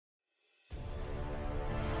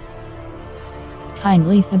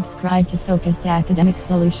Kindly subscribe to Focus Academic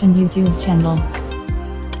Solution YouTube channel.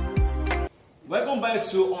 Welcome back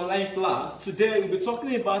to online class. Today we'll be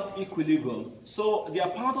talking about equilibrium. So the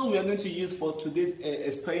apparatus we are going to use for today's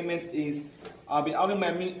experiment is I'll be having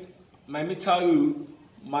my meter rule,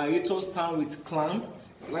 my rotor stand with clamp.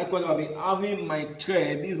 Likewise, I'll be having my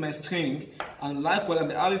thread. This is my string, and likewise I'll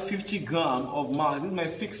be having 50 grams of mass. This is my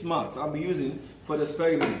fixed mass I'll be using for the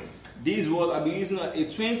experiment. This what I'll be using a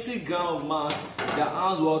 20 gram of mass that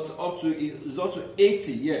has what up to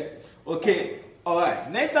 80. Yeah. Okay. Alright,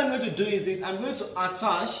 next thing I'm going to do is this. I'm going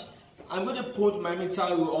to put my meter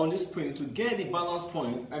rule on this spring to get the balance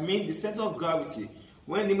point. I mean the center of gravity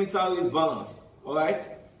when the meter rule is balanced. Alright?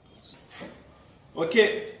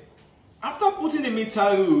 Okay, after putting the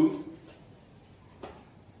meter rule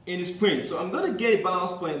in the spring, so I'm going to get a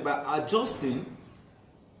balance point by adjusting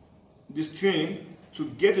the string to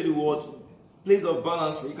get to the place of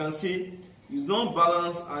balance. You can see it's not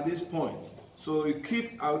balanced at this point. So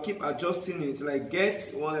I'll keep adjusting it till I get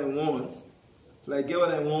what I want.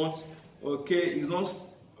 Okay, it's not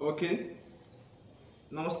okay.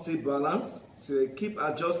 Not still balanced. So I keep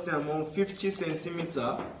adjusting. I'm on 50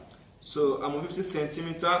 centimeter. So I'm on 50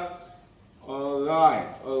 centimeter.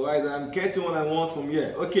 Alright, I'm getting what I want from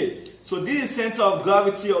here. Okay, so this is center of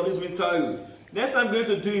gravity of this meter rule. Next I'm going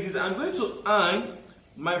to do is I'm going to hang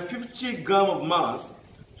my 50 gram of mass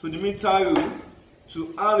to the meter rule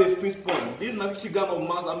to have a fixed point. This is my 50 gram of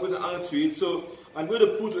mass I'm going to add to it. So I'm going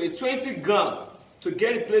to put a 20 gram to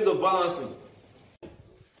get the place of balancing.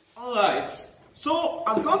 Alright, so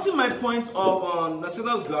I've got to my point of the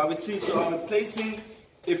center of gravity. So I'm placing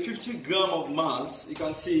a 50 gram of mass, you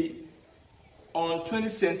can see, on 20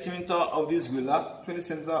 centimeter of this ruler. 20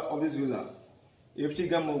 centimeter of this ruler. A 50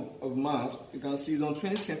 gram of mass, you can see, is on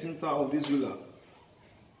 20 centimeter of this ruler.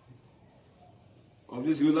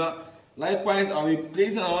 Likewise, I'll be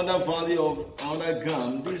placing another value of another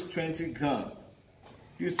gram. This 20 gram.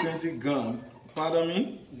 This 20 gram. Pardon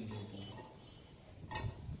me.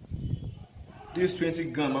 This 20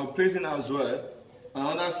 gram. I'm placing as well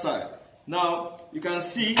on another side. Now you can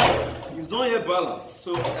see it's not yet balanced,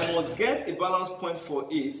 so I must get a balance point for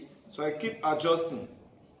it. So I keep adjusting.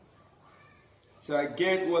 So I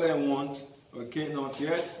get what I want. Okay, not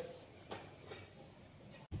yet.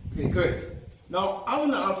 Okay, great. Now, I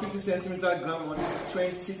want to have 50 centimeter gram on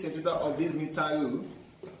 20 centimeter of this meter rule.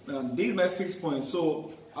 This is my fixed point.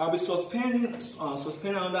 So I'll be suspending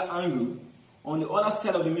another angle on the other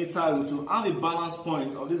side of the meter rule to have a balance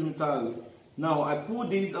point of this meter rule. Now I put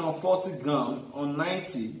this on 40 gram on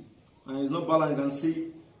 90, and it's not balanced. You can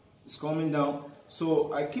see it's coming down.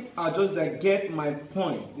 So I keep adjusting. I get my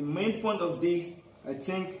point. The main point of this, I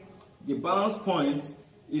think, the balance point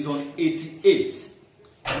is on 88.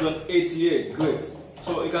 It's on 88, great.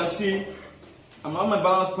 So you can see I'm on my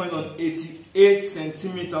balance point on 88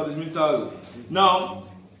 centimeters of the meter rule.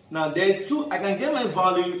 Now there's two. I can get my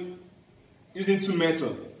value using two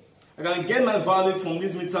methods. I can get my value from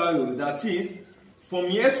this meter rule. That is, from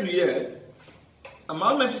here to here, I'm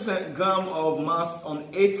on my 50 gram of mass on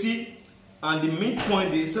 80, and the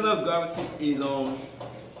midpoint, the center of gravity,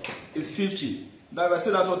 is 50. That if I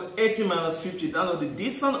say that's what 80 minus 50, that's what the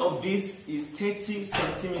distance of this is 30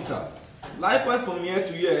 centimeters. Likewise, from here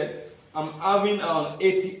to here, I'm having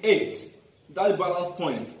 88. That's the balance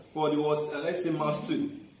point for the let's say mass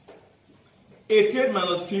 2. 88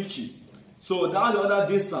 minus 50. So that's the other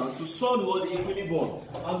distance to solve the equilibrium.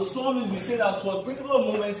 And to solve it, we say that what principle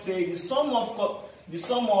of moment say the sum of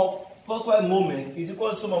clockwise moment is equal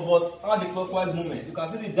to the sum of what anti-clockwise moment. You can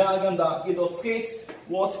see the diagram that illustrates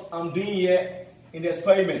what I'm doing here in the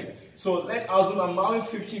experiment. So let's assume I'm having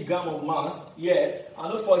 50 gram of mass here,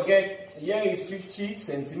 and don't forget here is 50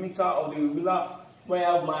 centimeter of the ruler where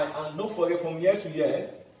I have and don't forget from here to here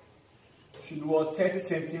should be 30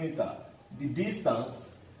 centimeter, the distance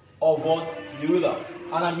of the ruler.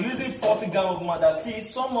 And I'm using 40 gram of mass, that is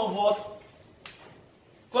sum of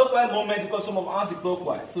clockwise moment equals sum of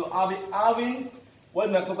anti-clockwise. So I'll be having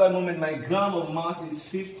what my clockwise moment, my gram of mass is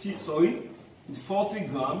 40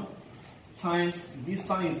 gram times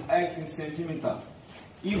distance is x in centimeter,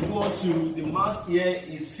 equal to the mass here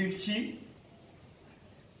is 50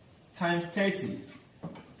 times 30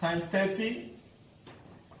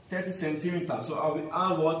 centimeters. So I will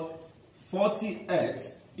have what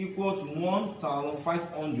 40x equal to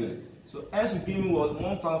 1,500. So x will give me what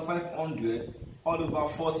 1,500 all over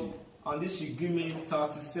 40, and this should give me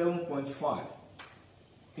 37.5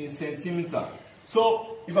 in centimeter.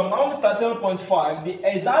 So if I'm having 37.5, the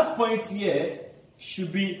exact point here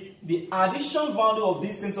should be the addition value of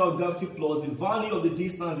this center of gravity plus the value of the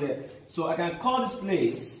distance here. So I can call this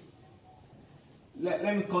place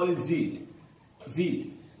let me call it Z.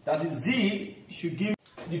 Z. That is Z should give me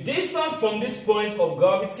the distance from this point of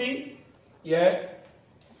gravity, yeah,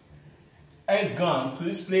 S gram to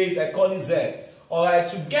this place, I call it Z. Alright,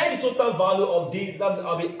 to get the total value of this, that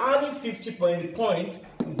I'll be adding 50 points,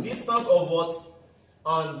 the distance of what?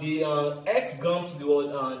 The X gram to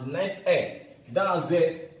the ninth egg. That's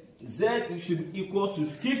Z. Z should be equal to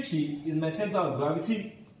 50 is my center of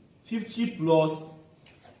gravity. 50 plus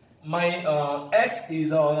my X is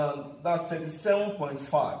that's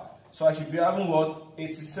 37.5. So I should be having what?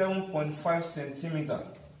 87.5 centimeter.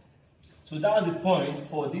 So that's the point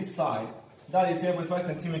for this side. That is 7.5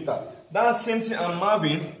 centimeter. That's the same thing I'm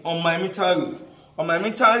having on my meter rule. On my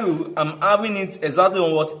meter rule, I'm having it exactly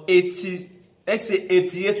on what? 80, let's say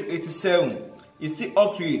 88 to 87. It's still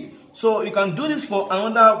up to it. So you can do this for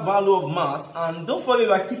another value of mass, and don't forget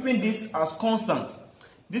by keeping this as constant.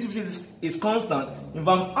 This is constant. If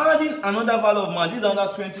I'm adding another value of mass, this is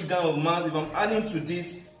another 20 gram of mass. If I'm adding to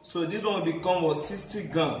this, so this one will become what? 60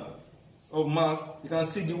 gram of mass. You can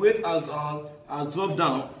see the weight has dropped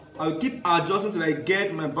down. I will keep adjusting till I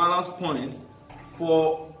get my balance point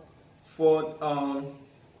for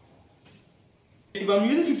if I'm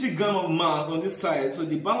using 50 gram of mass on this side, so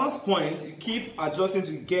the balance point, you keep adjusting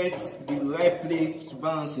to get the right place to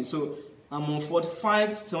balance it. So I'm on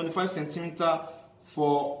 75 centimeter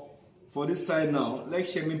for this side now.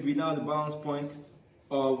 Let's check maybe now the balance point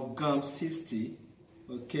of gram 60.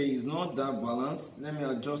 Okay, it's not that balanced. Let me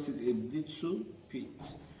adjust it a little bit.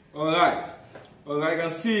 Alright, I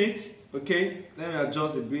can see it. Okay, let me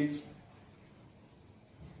adjust a bit.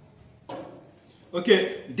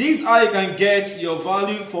 Okay, this is how you can get your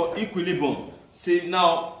value for equilibrium. See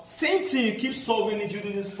now, same thing, you keep solving it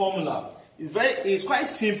using this formula. It's quite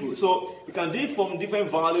simple. So you can do it from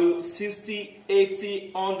different values, 60, 80,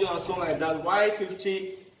 100 and so on like that. Why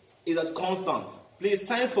 50 is at constant. Please,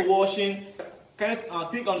 thanks for watching. Click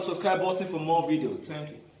on the subscribe button for more videos. Thank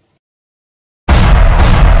you.